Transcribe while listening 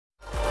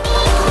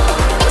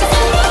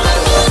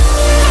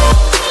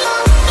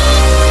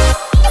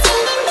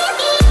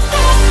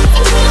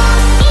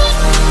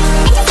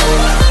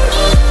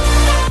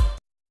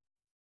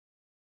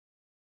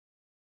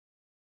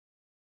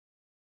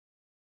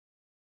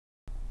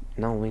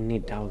No, we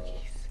need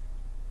doggies.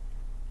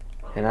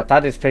 And I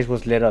thought this place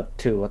was lit up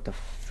too. What the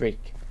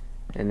freak?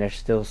 And they're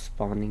still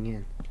spawning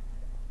in.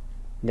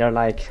 They're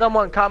like...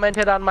 Someone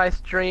commented on my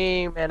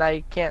stream and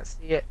I can't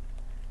see it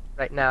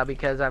right now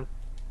because I'm...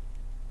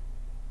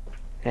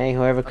 Hey,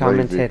 whoever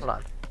commented. Hold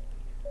on.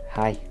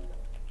 Hi.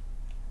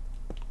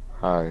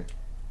 Hi.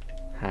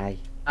 Hi.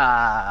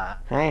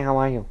 Hi, how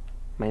are you?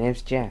 My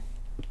name's Jeff.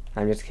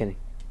 I'm just kidding.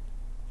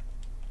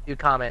 You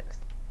comments.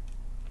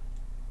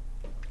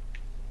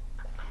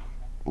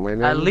 My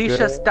name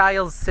Alicia is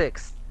Styles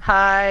 6.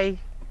 Hi.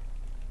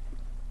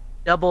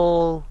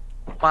 Double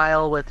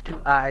mile with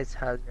 2 eyes.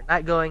 How's your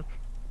night going?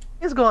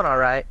 It's going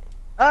alright.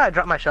 Ah, I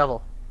dropped my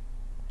shovel.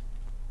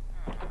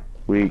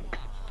 Weak.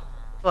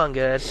 Going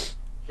good.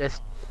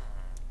 Just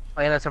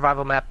playing a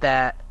survival map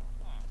that...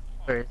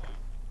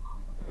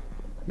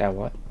 That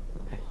what?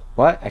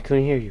 What? I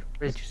couldn't hear you.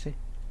 What'd you say?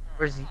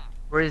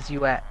 Where's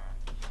you at?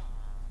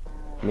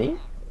 Me?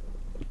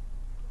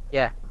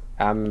 Yeah.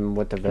 I'm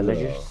with the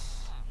villagers.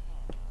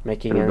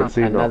 Making Yeah,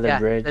 another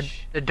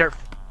bridge. The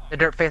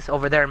dirt face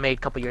over there made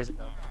a couple years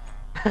ago.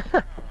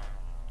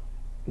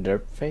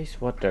 Dirt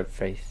face? What dirt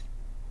face?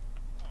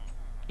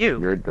 You.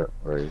 You're dirt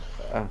face.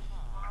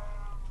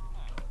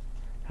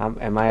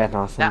 Am I an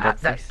awesome dirt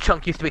That face?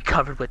 chunk used to be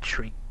covered with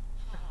trees.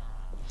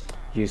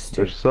 Used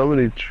to. There's so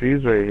many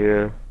trees right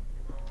here.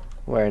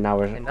 We're in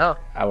I know.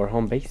 our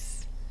home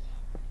base.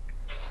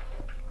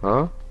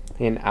 Huh?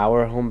 In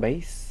our home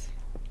base?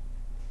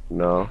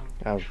 No.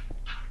 Oh.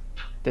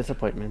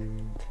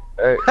 Disappointment.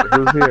 Hey,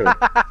 who's here?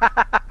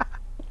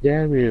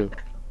 Damn you.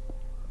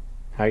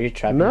 How are you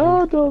trapping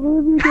No, him? don't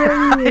let me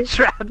damn I you.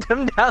 trapped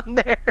him down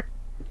there.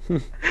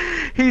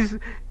 he's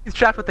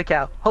trapped with the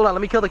cow. Hold on,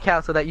 let me kill the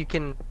cow so that you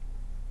can...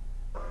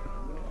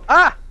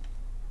 Ah!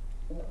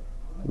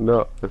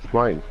 No, it's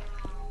mine.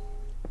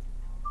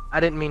 I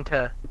didn't mean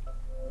to...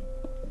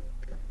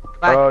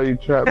 Bye. Oh, you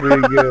trapped me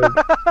again.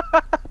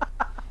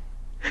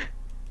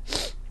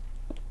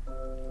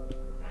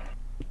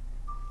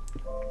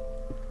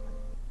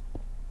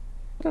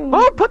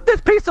 Oh, put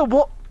this piece of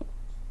wool...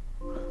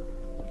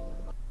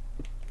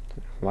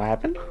 What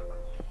happened?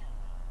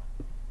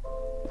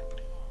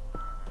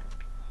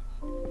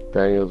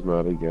 Daniel's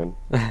mad again.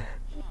 I'm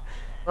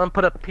gonna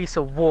put a piece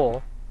of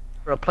wool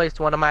to replace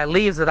one of my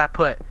leaves that I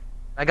put.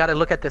 I gotta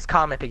look at this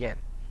comment again.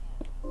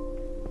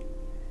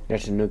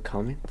 There's a new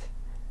comment?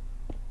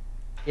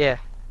 Yeah.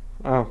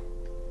 Oh.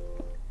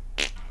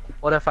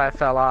 What if I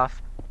fell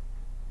off?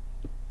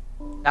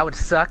 That would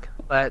suck,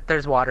 but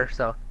there's water,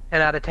 so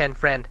 10 out of 10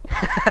 friend.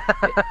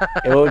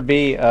 It would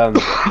be,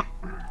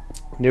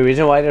 the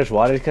reason why there's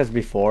water is because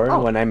before,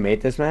 when I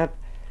made this map,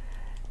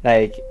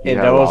 like, if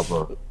there was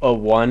lava. a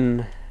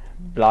 1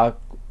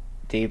 block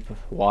deep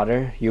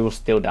water, you will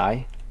still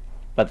die.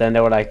 But then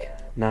they were like,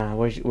 nah,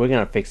 we're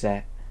gonna fix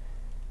that.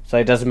 So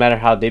it doesn't matter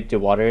how deep the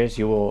water is,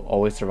 you will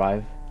always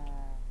survive.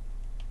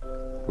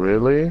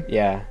 Really?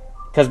 Yeah.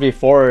 Because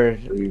before,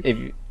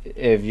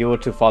 if you were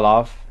to fall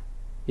off,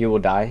 you will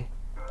die.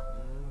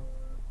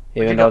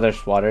 Even though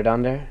there's water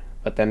down there.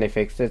 But then they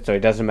fixed it, so it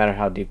doesn't matter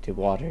how deep the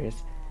water is.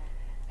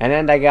 And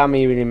then that got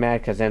me really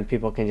mad, because then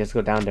people can just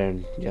go down there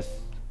and just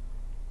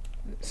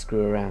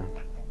screw around.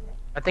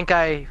 I think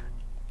I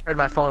heard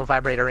my phone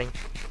vibrating.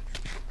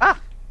 Ah!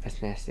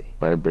 That's nasty.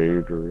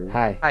 Vibrator.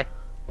 Hi. Hi.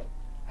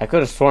 I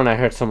could have sworn I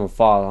heard someone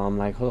fall. I'm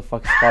like, who the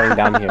fuck is falling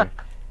down here?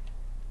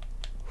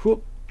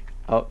 Whoop.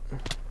 Oh.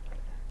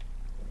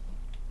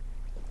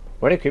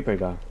 Where did Creeper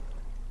go?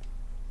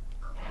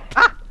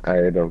 Ah! I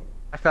ate him.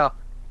 I fell.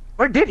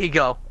 Where did he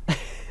go?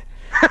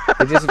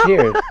 It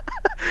disappeared.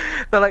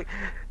 They're like,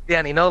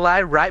 Danny, no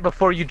lie, right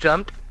before you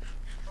jumped,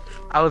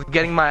 I was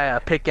getting my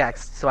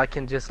pickaxe so I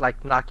can just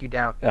like knock you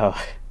down.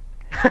 Oh.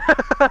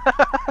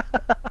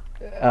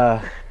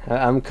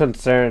 I'm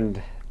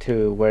concerned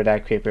to where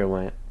that creeper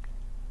went.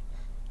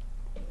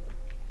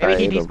 Maybe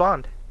he I ate him.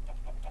 despawned.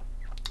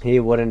 He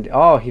wouldn't.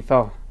 Oh, he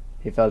fell.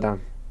 He fell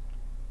down.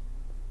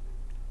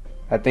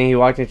 I think he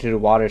walked into the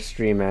water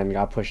stream and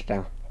got pushed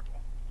down.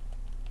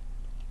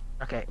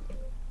 Okay.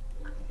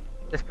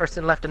 This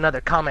person left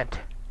another comment.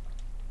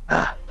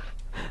 Ah.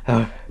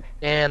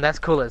 And that's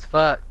cool as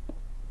fuck.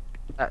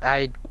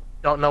 I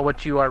don't know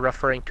what you are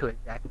referring to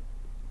exactly.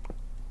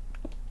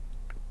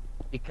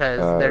 Because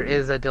there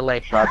is a delay.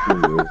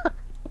 Trapping you.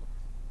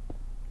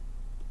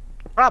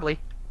 Probably.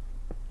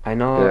 I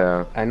know.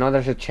 Yeah. I know.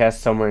 There's a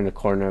chest somewhere in the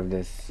corner of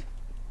this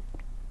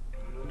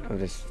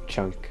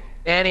chunk.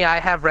 Danny, I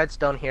have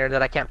redstone here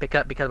that I can't pick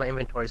up because my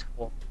inventory is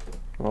full.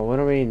 Well, we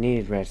don't really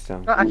need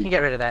redstone. No, I can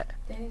get rid of that.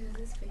 Danny, does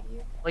this fit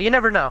you? Well, you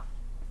never know.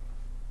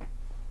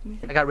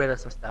 I got rid of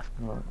some stuff.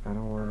 Well, I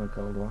don't want a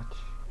gold watch.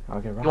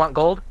 I'll get robbed. You want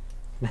gold?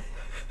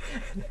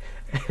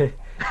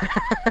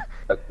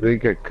 I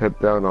think I cut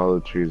down all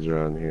the trees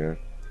around here.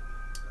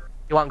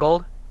 You want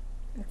gold?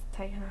 It's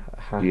tight, huh?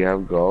 Huh? Do you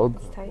have gold?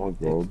 It's I tight.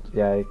 want gold.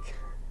 Yeah.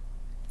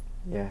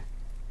 Yeah.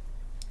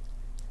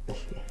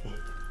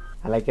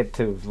 I like it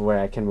too, where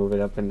I can move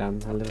it up and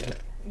down a little bit.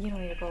 You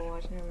don't need a gold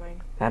watch, never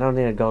mind. I don't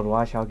need a gold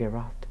watch. I'll get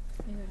robbed.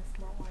 You got a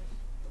small watch.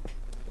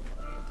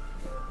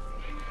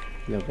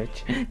 little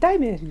bitch.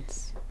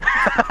 Diamonds.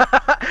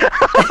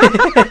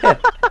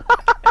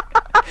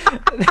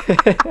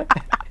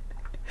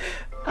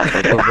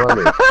 That's so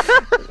funny.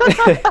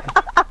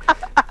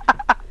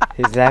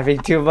 He's laughing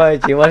too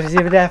much. He wasn't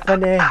even that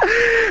funny.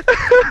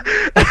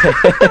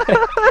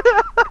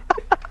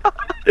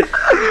 No,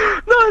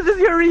 it's just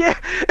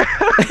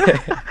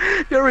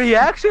your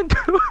reaction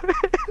to it.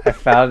 I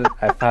found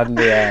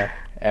the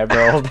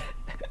emerald.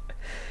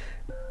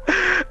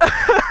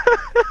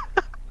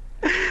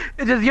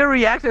 It's just your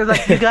reaction is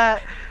like you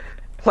got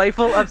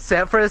playful,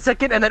 upset for a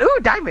second, and then ooh,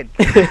 diamond.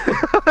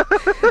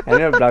 I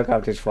never block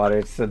out this water.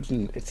 It's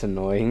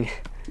annoying.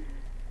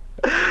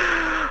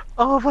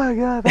 Oh my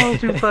god, that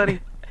was too funny.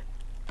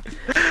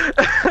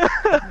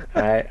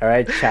 All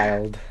right,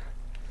 child.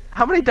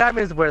 How many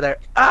diamonds were there?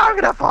 Oh, I'm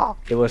gonna fall.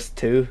 It was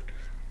 2.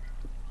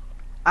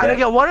 I didn't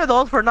get one of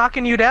those for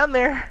knocking you down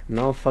there.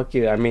 No, fuck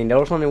you. I mean, there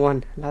was only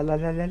one. La la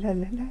la la la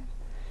la la.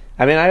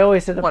 I mean, I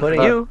always end up One for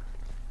putting you.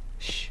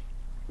 Shh.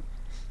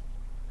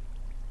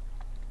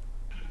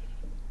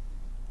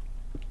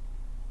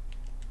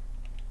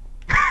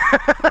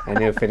 I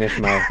need to finish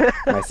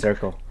my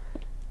circle.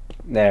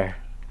 There.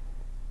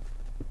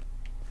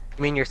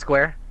 You mean your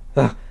square?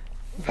 Fuck.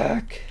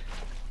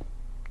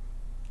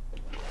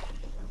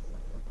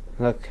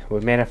 Look, we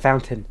made a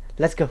fountain.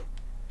 Let's go.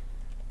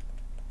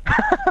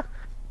 Alright,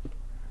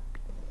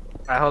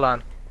 hold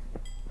on.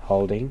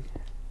 Holding.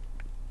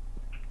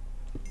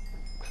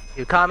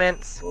 Few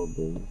comments.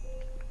 Holding.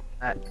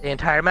 The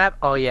entire map?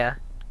 Oh yeah.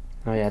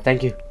 Oh yeah,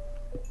 thank you.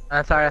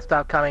 I'm sorry I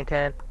stopped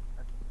commenting.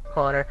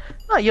 Corner.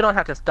 No, you don't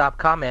have to stop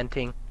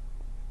commenting.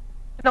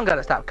 You don't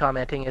gotta stop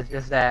commenting, it's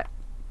just that...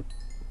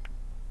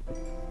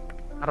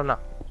 I don't know.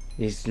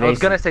 He's I was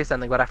lazy. gonna say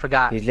something, but I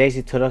forgot. He's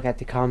lazy to look at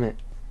the comment.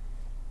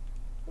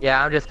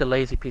 Yeah, I'm just a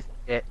lazy piece of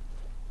shit.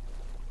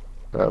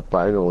 I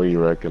finally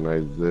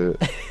recognized it.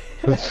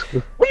 What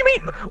do you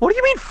mean? What do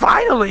you mean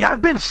finally?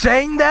 I've been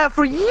saying that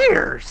for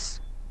years!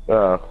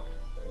 Oh.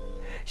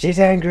 She's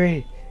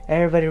angry.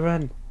 Everybody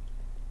run.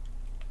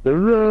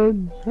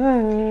 Run.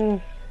 Ah.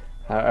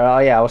 Oh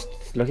yeah, I was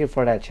looking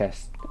for that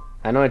chest.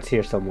 I know it's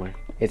here somewhere.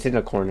 It's in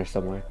the corner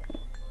somewhere.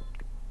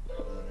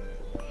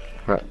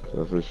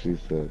 That's what she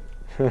said.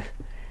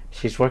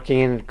 She's working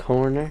in the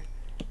corner,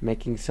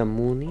 making some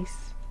moonies.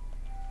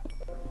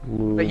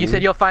 But you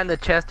said you'll find the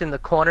chest in the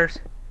corners?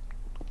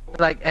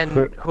 Like, and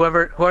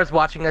whoever's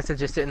watching us is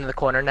just sitting in the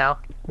corner now.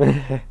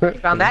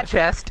 Found that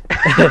chest.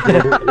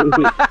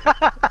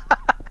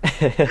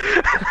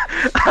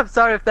 I'm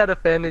sorry if that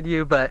offended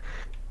you, but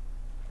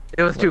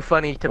it was too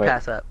funny to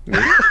pass up. Me?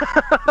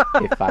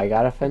 If I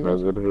got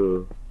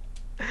offended?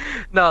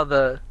 No,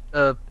 the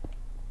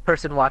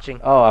person watching.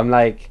 Oh, I'm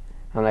like,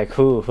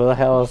 who the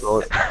hell?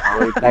 So,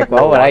 Like,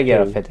 why would I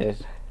get offended?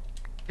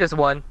 Just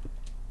one.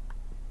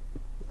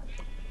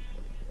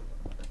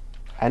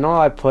 I know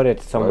I put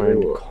it somewhere in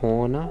the Why-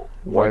 corner.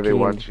 Why are they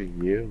working-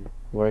 watching you?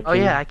 Working. Oh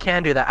yeah, I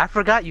can do that. I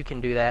forgot you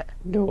can do that.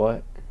 Do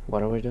what?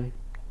 What are we doing?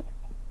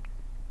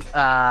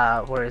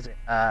 Where is it?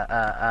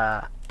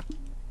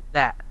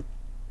 That.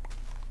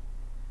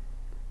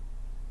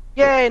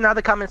 Yay, now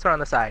the comments are on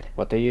the side.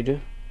 What do you do?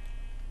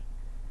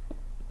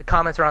 The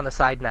comments are on the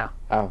side now.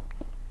 Oh.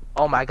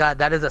 Oh my god,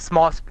 that is a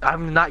small...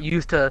 I'm not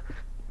used to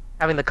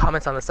having the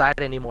comments on the side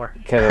anymore.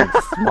 Because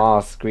it's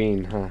small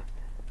screen, huh?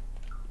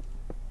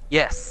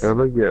 Yes. Oh,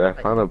 look at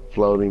I found a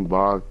floating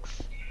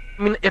box.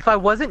 I mean, if I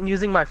wasn't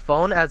using my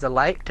phone as a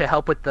light to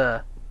help with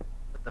the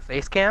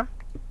face cam,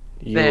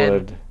 You Then-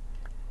 would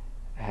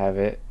have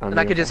it on then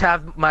I your could just phone.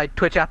 have my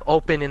Twitch app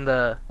open in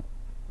the...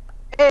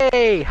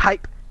 Hey,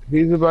 hype!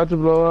 He's about to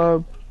blow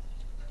up.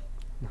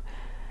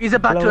 He's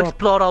about Blow to up.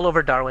 explode all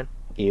over Darwin.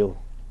 Ew.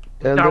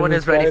 And Darwin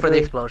there's is a ready for the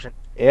spider. explosion.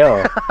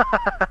 Ew.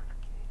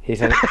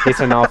 He's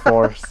an all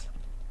force.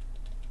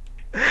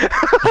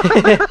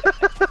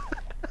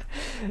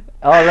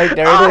 Oh, look,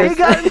 there Oh, it he is.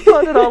 got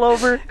exploded all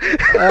over.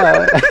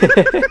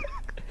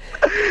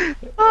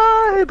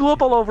 Oh, he blew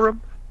up all over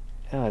him.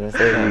 Oh, that's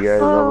Hey, you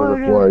guys, Oh, I'm on the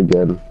yeah. floor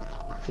again.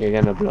 You're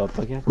gonna blow up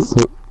again.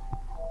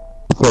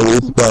 So he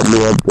spot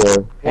me up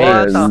there. Hey,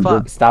 What the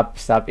fuck?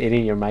 stop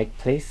eating your mic,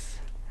 please.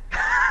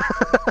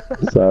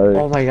 Sorry.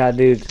 Oh my god,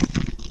 dude.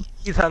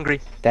 He's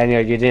hungry.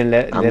 Daniel, you didn't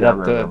lit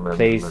up the nom,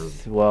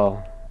 place nom.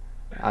 well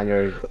on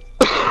your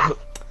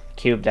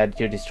cube that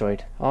you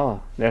destroyed.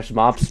 Oh, there's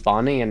mobs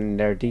spawning and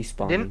they're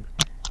despawning.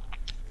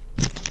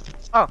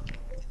 Oh,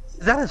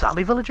 is that a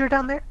zombie villager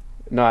down there?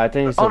 No, I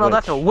think it's a Oh no, witch.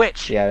 that's a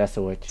witch. Yeah, that's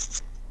a witch.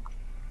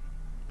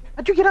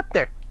 How'd you get up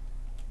there?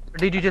 Or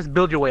did you just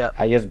build your way up?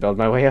 I just built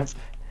my way up.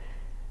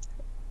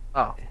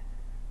 Oh.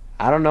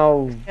 I don't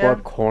know Yeah.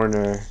 what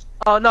corner.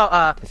 Oh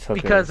no, This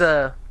hooker because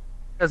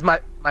is.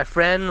 my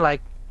friend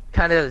like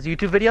kind of does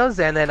YouTube videos,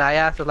 and then I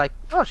asked her like,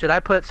 oh, should I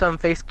put some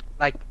face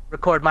like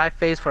record my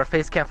face for a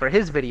face cam for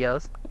his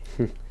videos?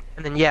 And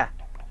then yeah,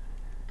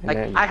 And like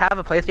then- I have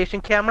a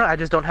PlayStation camera, I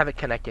just don't have it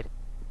connected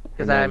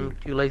because And I'm then-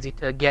 too lazy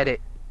to get it.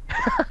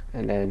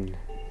 and then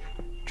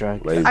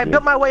drugs. Lazy. I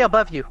built my way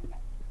above you.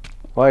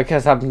 Well,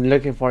 because I'm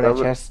looking for that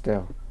That chest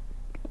still.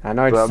 I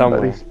know it's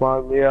Somebody somewhere.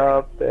 spawn me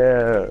up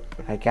there.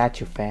 I got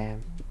you,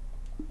 fam.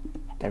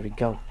 There we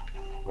go.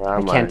 Where I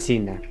am can't see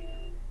now.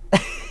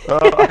 Oh,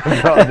 I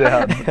fell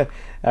down.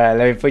 Alright, let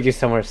me put you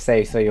somewhere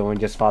safe so you won't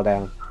just fall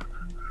down.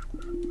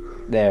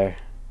 There.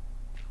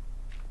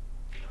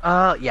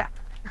 Yeah.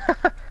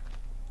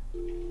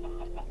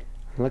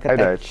 Look I at that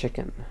died.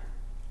 chicken.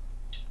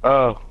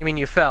 Oh, You mean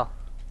you fell?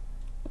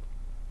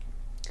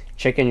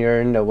 Chicken,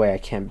 you're in the way. I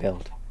can't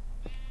build.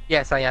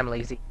 Yes, I am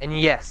lazy. And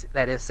yes,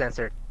 that is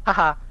censored.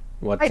 Haha.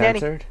 What Hi, Danny.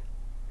 censored?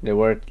 The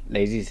word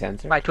lazy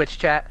censored? My Twitch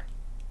chat.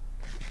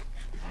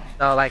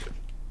 No, like,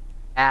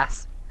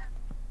 ass.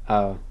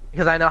 Oh.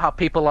 Because I know how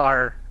people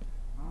are.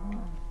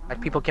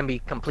 Like, people can be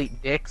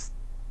complete dicks.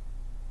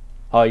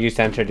 Oh, you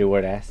censored the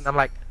word ass? And I'm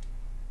like,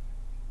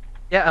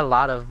 yeah, a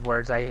lot of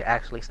words I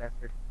actually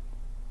censored.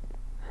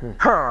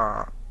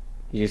 Huh.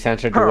 You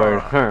censored the word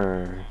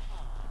her.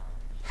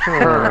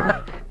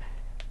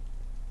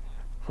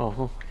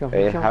 Oh,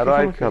 hey, how do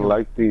I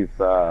collect these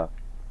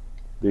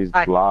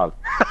Hi. blocks?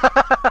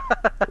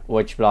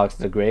 Which blocks?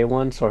 The gray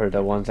ones or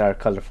the ones that are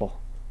colorful?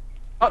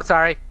 Oh,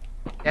 sorry.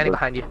 Danny The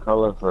behind you.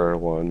 colorful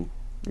one.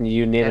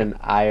 You need Yeah. an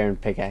iron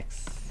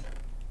pickaxe.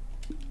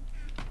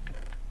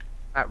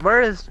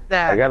 Where is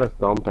that? I got a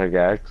stone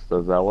pickaxe.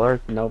 Does that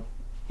work? Nope.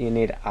 You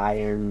need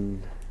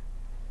iron.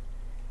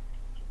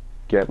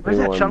 Get Where's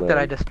me that one chunk that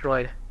I then.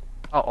 destroyed?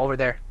 Oh, over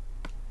there.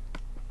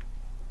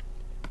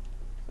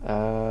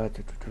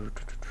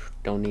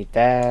 Don't need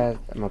that.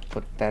 I'm gonna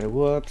put that.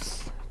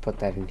 Whoops. Put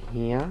that in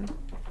here.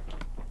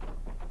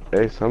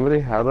 Hey, somebody,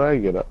 how do I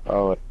get up?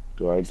 Oh,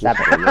 do I just Stop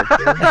it. run up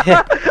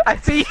there? I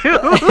see you.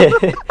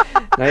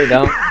 No, you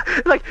don't.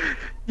 Like,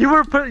 you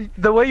were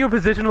the way your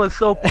position was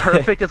so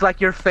perfect. It's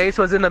like your face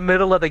was in the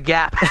middle of the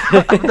gap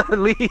of the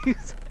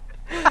leaves.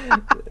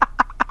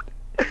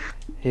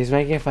 He's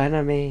making fun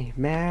of me,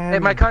 man. Hey,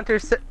 my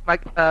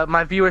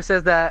my viewer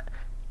says that.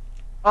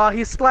 Oh,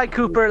 he's Sly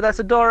Cooper. That's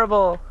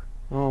adorable.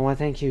 Oh, well,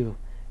 thank you.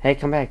 Hey,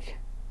 come back.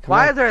 Come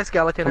Why back. is there a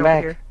skeleton Come over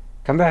back. here?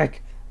 Come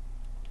back.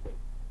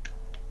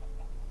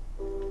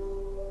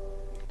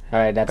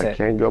 Alright, that's I it.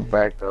 can't go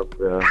back up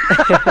there.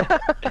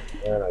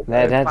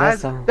 Man,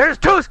 That's all. There's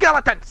 2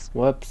 skeletons.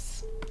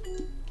 Whoops.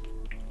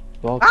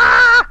 Well,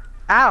 Ah!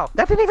 Ow!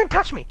 That didn't even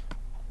touch me.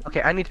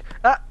 Okay, I need.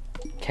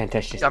 can't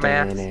touch this.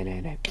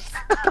 Dumbass.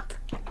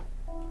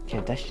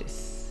 Can't touch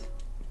this.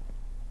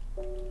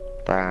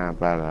 Ba,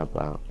 ba, da,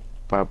 ba,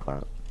 ba,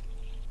 ba.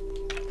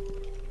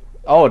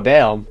 Oh,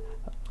 damn.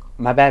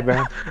 My bad,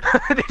 bro.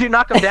 Did you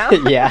knock him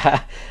down?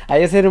 Yeah. I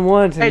just hit him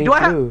once and Hey, he do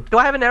I flew.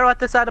 have an arrow at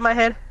the side of my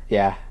head?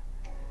 Yeah.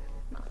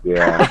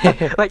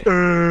 Yeah. Like.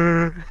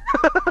 Oh,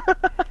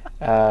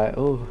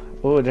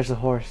 there's a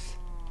horse.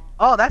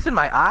 Oh, that's in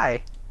my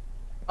eye.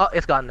 Oh,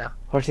 it's gone now.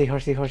 Horsey,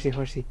 horsey, horsey,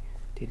 horsey.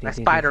 My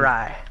spider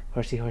eye.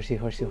 Horsey, horsey,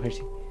 horsey,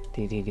 horsey.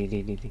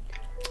 Dee.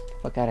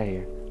 Fuck out of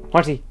here.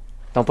 Horsey,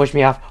 don't push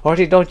me off.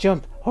 Horsey, don't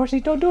jump. Horsey,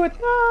 don't do it.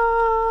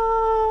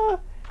 Ah!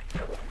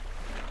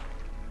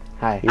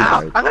 Hi. He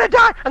Ow! died. I'm gonna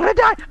die! I'm gonna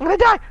die! I'm gonna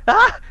die!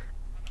 Ah!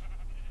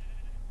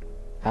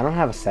 I don't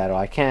have a saddle.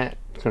 I can't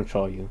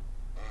control you.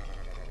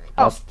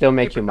 Oh, I'll still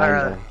make you mine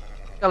or, though.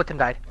 Skeleton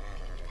died.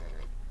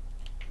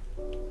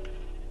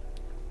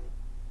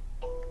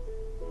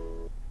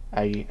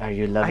 Are you I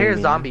loving hear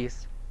me?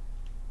 zombies.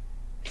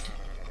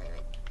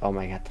 Oh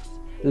my god.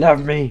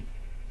 Love me.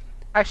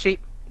 Hi, sheep.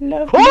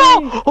 Love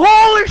Oh!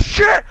 Holy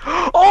shit!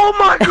 Oh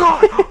my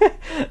god!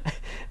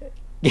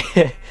 me.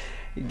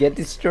 Get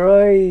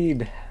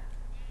destroyed.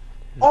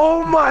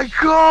 Oh my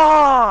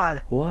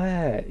god!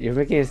 What? You're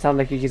making it sound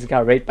like you just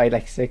got raped by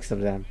like 6 of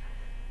them.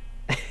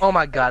 Oh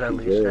my god,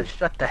 Alicia,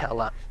 shut the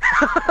hell up.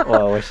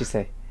 Well, what'd she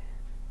say?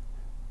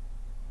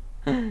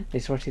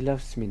 This word she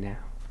loves me now.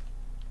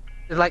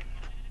 It's like,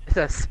 it's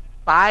a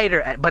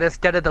spider, but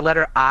instead of the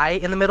letter I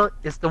in the middle,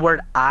 it's the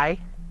word I.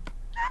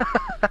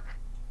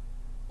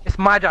 It's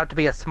my job to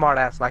be a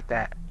smartass like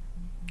that.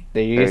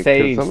 Did you Hey, say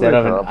can instead somebody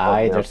of an help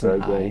I, me there's out an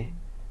there, I? Jay?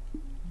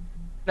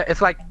 No,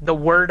 it's like the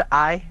word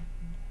I.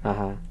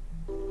 Uh-huh.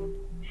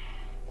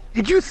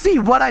 Did you see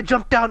what I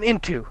jumped down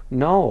into?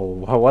 No,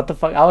 what the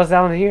fuck? I was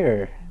down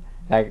here.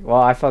 Like,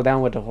 well, I fell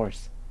down with the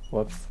horse.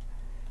 Whoops.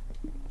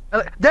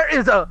 There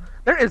is a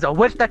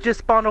witch that just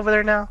spawned over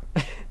there now.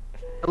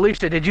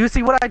 Alicia, did you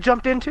see what I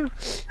jumped into?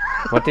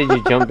 What did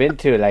you jump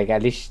into? Like,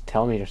 at least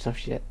tell me or some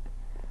shit.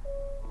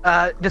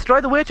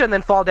 Destroy the witch and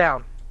then fall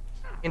down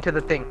into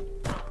the thing.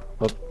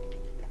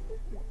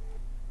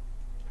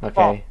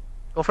 Okay.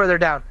 Go further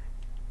down.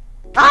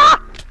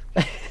 Ah!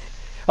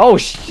 Oh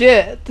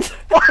shit!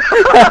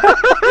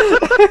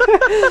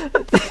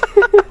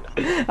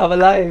 I'm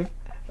alive.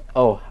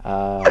 Oh,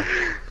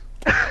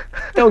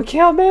 don't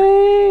kill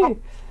me!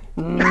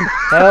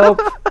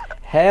 Help!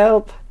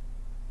 Help!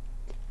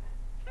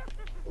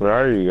 Where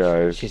are you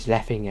guys? She's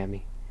laughing at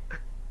me.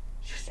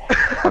 She's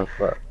laughing. Oh,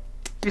 fuck.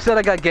 You said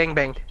I got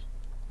gangbanged.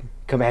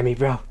 Come at me,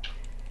 bro.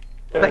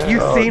 Like you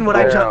Oh, seen what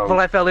damn.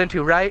 I fell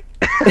into, right?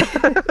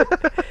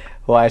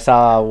 Well, I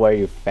saw where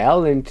you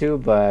fell into,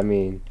 but I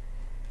mean,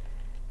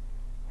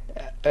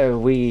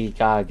 We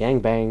got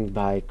gangbanged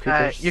by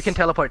creepers. You can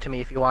teleport to me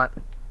if you want.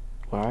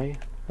 Where are you?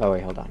 Oh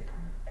wait, hold on.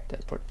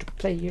 Teleport to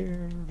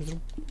player.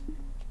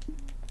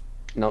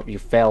 Nope, you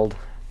failed.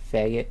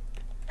 Faggot.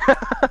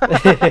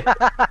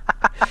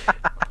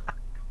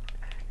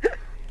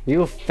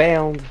 You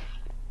failed.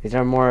 Is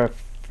there more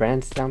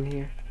friends down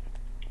here?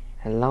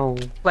 Hello?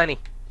 Plenty.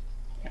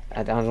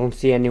 I don't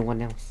see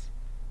anyone else.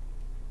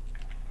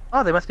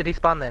 Oh, they must have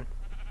despawned then.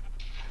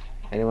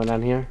 Anyone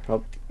down here?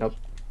 Oh, nope.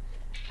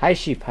 Hi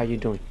sheep, how you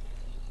doing?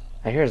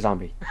 I hear a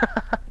zombie.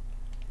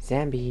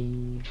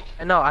 Zombie.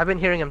 I know, I've been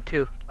hearing him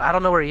too. I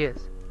don't know where he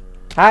is.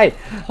 Hi!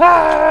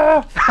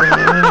 Ah!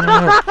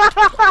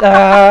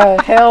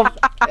 Help!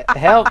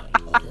 Help!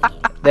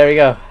 There we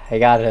go. I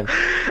got him.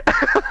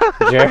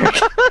 Jerk.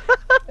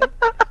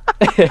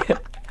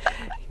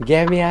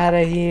 Get me out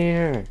of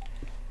here.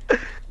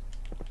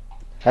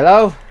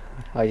 Hello?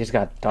 Oh, I just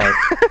got dark.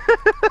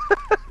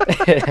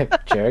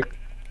 Jerk.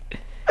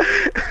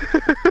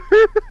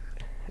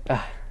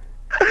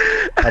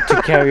 I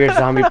took care of your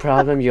zombie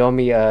problem. You owe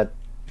me a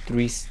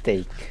 3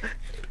 steak.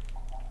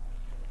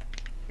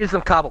 Here's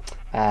some cobble.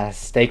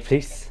 Steak,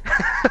 please.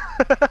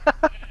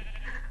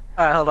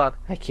 Alright, hold on.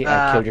 I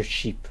killed your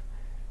sheep.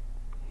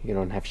 You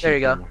don't have sheep There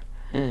you go.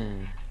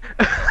 anymore.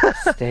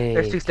 Steak.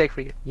 There's 2 steak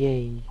for you.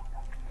 Yay.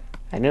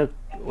 I know.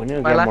 We need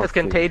to My get laugh more is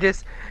food.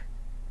 contagious.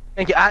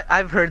 Thank you.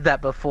 I've heard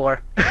that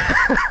before.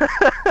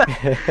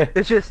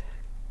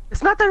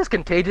 It's not that it's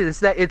contagious, it's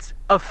that it's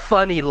a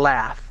funny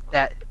laugh.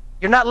 That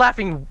you're not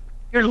laughing,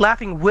 you're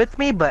laughing with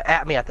me, but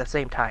at me at the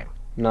same time.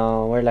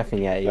 No, we're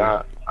laughing at you.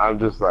 Nah, I'm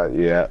just like,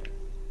 yeah.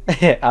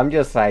 I'm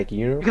just like,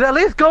 you. You can at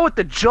least go with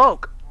the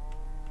joke.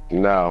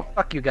 No.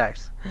 Fuck you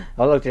guys.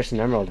 Oh look, there's an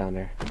emerald down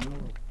there.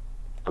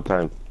 What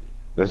time?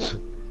 This.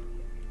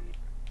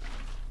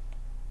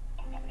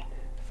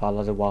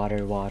 Follow the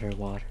water, water,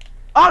 water.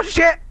 Oh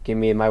shit! Give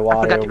me my forgot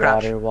water, to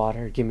crouch. water,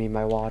 water. Give me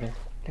my water.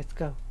 Let's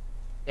go.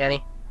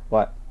 Danny,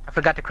 What? I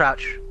forgot to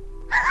crouch.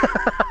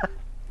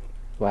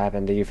 What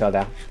happened? Did you fell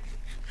down?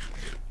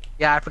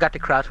 Yeah, I forgot to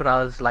crouch when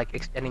I was like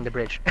extending the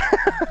bridge.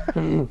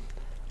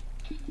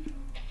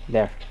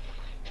 There.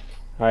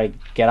 Alright,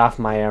 get off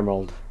my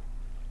emerald.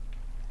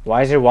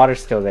 Why is there water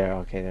still there?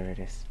 Okay, there it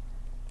is.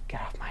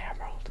 Get off my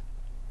emerald.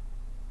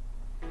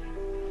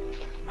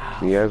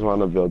 You guys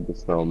want to build the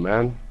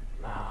snowman?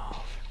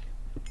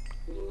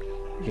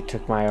 You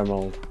took my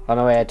emerald. Oh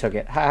no, wait, I took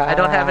it. I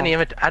don't have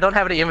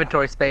any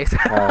inventory space.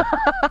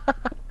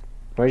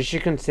 Or you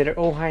should consider.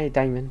 Oh, hi,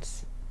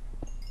 diamonds.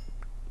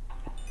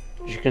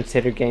 You should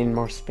consider gaining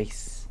more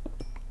space.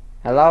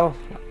 Hello?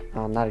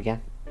 Oh, not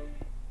again.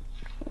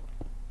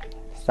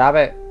 Stop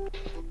it.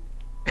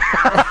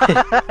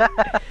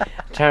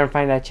 Trying to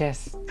find that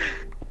chest.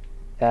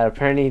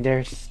 Apparently,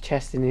 there's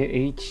chests in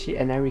each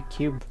and every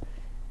cube.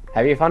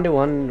 Have you found the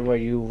one where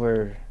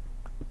you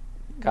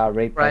got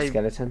raped by a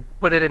skeleton?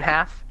 Put it in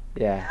half?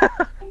 Yeah.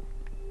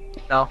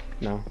 No.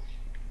 No.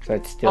 So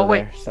it's still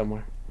there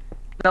somewhere.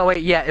 No,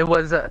 wait, yeah, it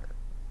was,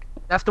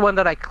 that's the one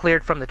that I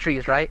cleared from the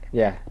trees, right?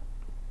 Yeah.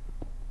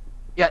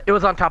 Yeah, it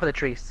was on top of the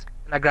trees,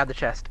 and I grabbed the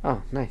chest.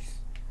 Oh, nice.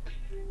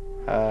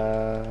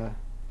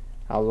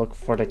 I'll look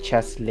for the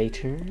chest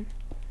later.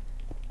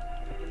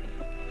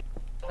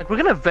 Like, we're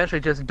gonna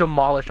eventually just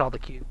demolish all the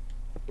cubes.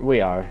 We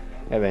are,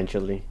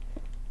 eventually.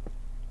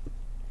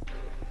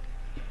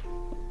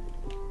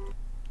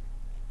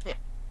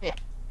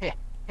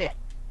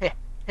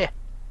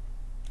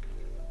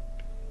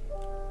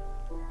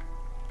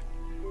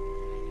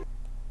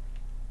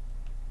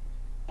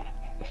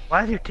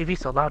 Why is your TV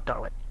so loud,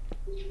 Darwin?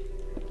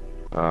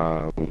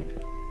 I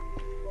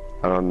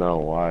don't know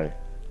why.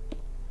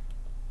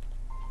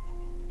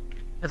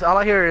 Because all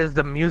I hear is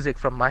the music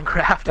from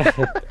Minecraft.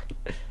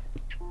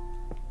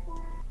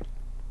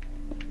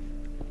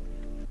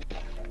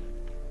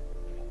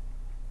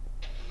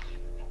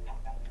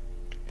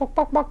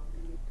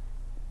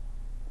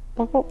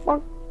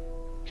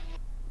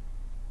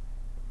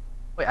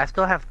 Wait, I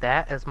still have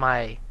that as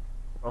my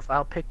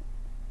profile pic?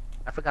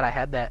 I forgot I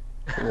had that.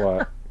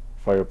 What?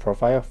 For your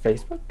profile?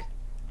 Facebook?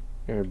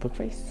 Your book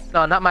face?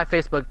 No, not my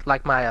Facebook,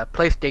 like my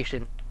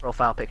PlayStation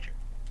profile picture.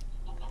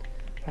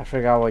 I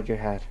forgot what you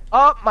had.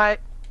 Oh, my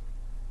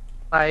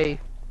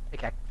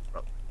pickaxe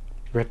broke.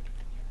 Rip.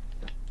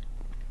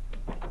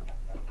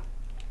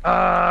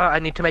 I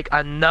need to make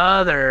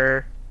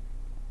another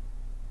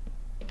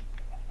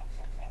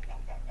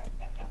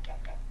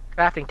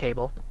crafting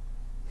table.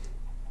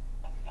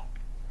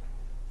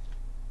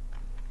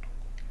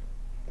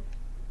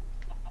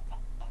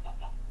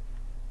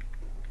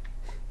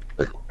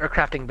 Or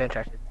crafting bench,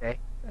 I should say.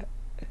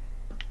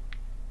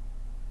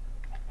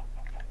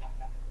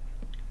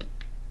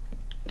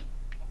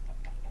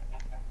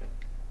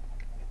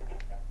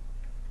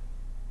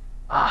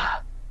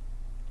 Ah,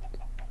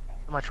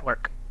 so much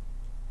work.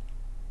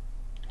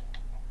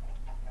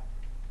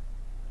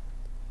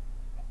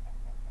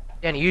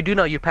 Danny, you do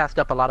know you passed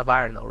up a lot of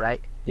iron, though,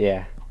 right?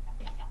 Yeah.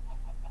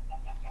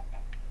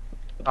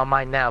 On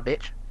mine now,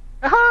 bitch.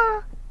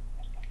 Aha!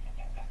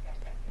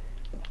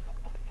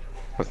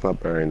 That's not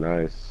very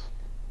nice.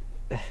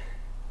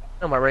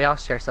 Don't worry, I'll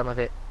share some of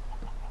it.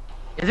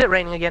 Is it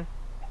raining again?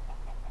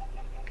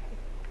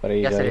 What are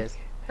you Yes, doing? it is.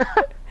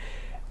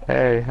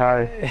 Hey,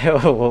 hi.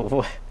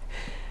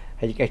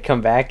 I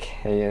come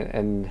back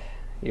and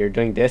you're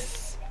doing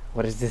this.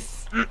 What is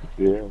this?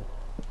 Yeah.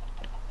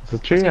 It's a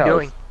What's he treehouse.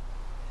 doing?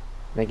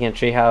 Making a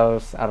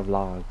treehouse out of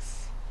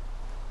logs.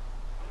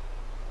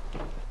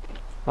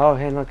 Oh,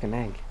 hey, look, an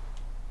egg.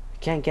 I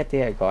can't get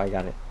the egg. Oh, I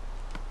got it.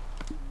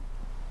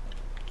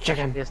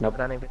 Chicken. Yes, Nope.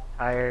 but I'm even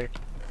tired.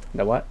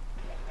 The what?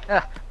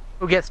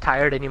 Who gets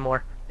tired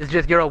anymore? It's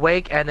just you're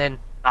awake and then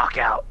knock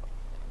out.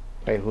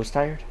 Wait, who's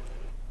tired?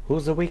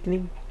 Who's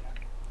awakening?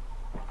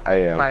 I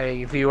am.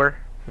 My viewer.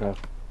 Oh.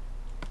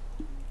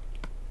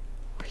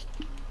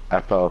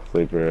 I fell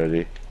asleep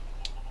already.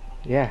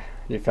 Yeah,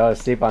 you fell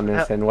asleep on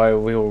this, and while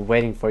we were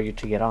waiting for you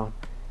to get on.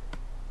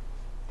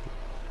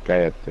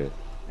 Cállate.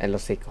 El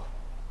hocico.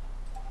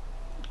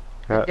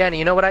 Danny,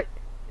 you know what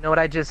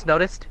I just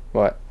noticed?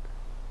 What?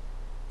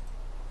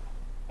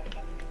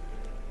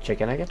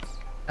 Chicken nuggets?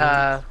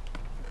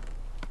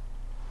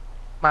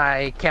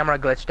 My camera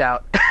glitched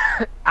out.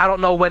 I don't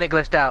know when it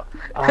glitched out.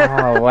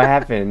 Oh, what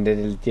happened? Did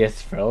it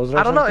just froze or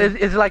I don't know.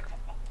 something? It's like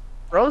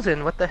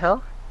frozen. What the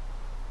hell?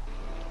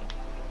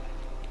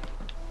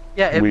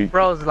 Yeah, it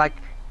froze like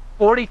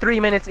 43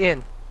 minutes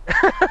in.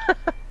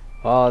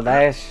 Well,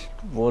 that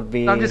would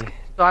be So I'm just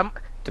so I'm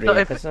 3 so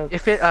episodes.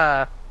 if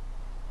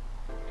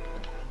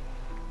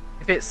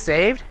it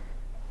saved.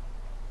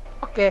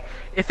 Okay,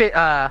 if it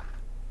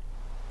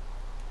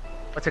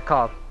what's it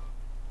called?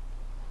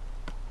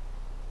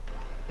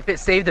 If it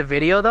saved the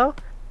video though,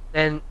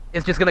 then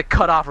it's just gonna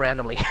cut off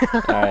randomly.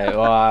 Alright,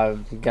 well,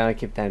 I'm gonna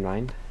keep that in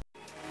mind.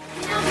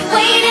 I'll be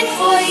waiting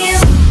for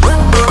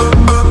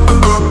you.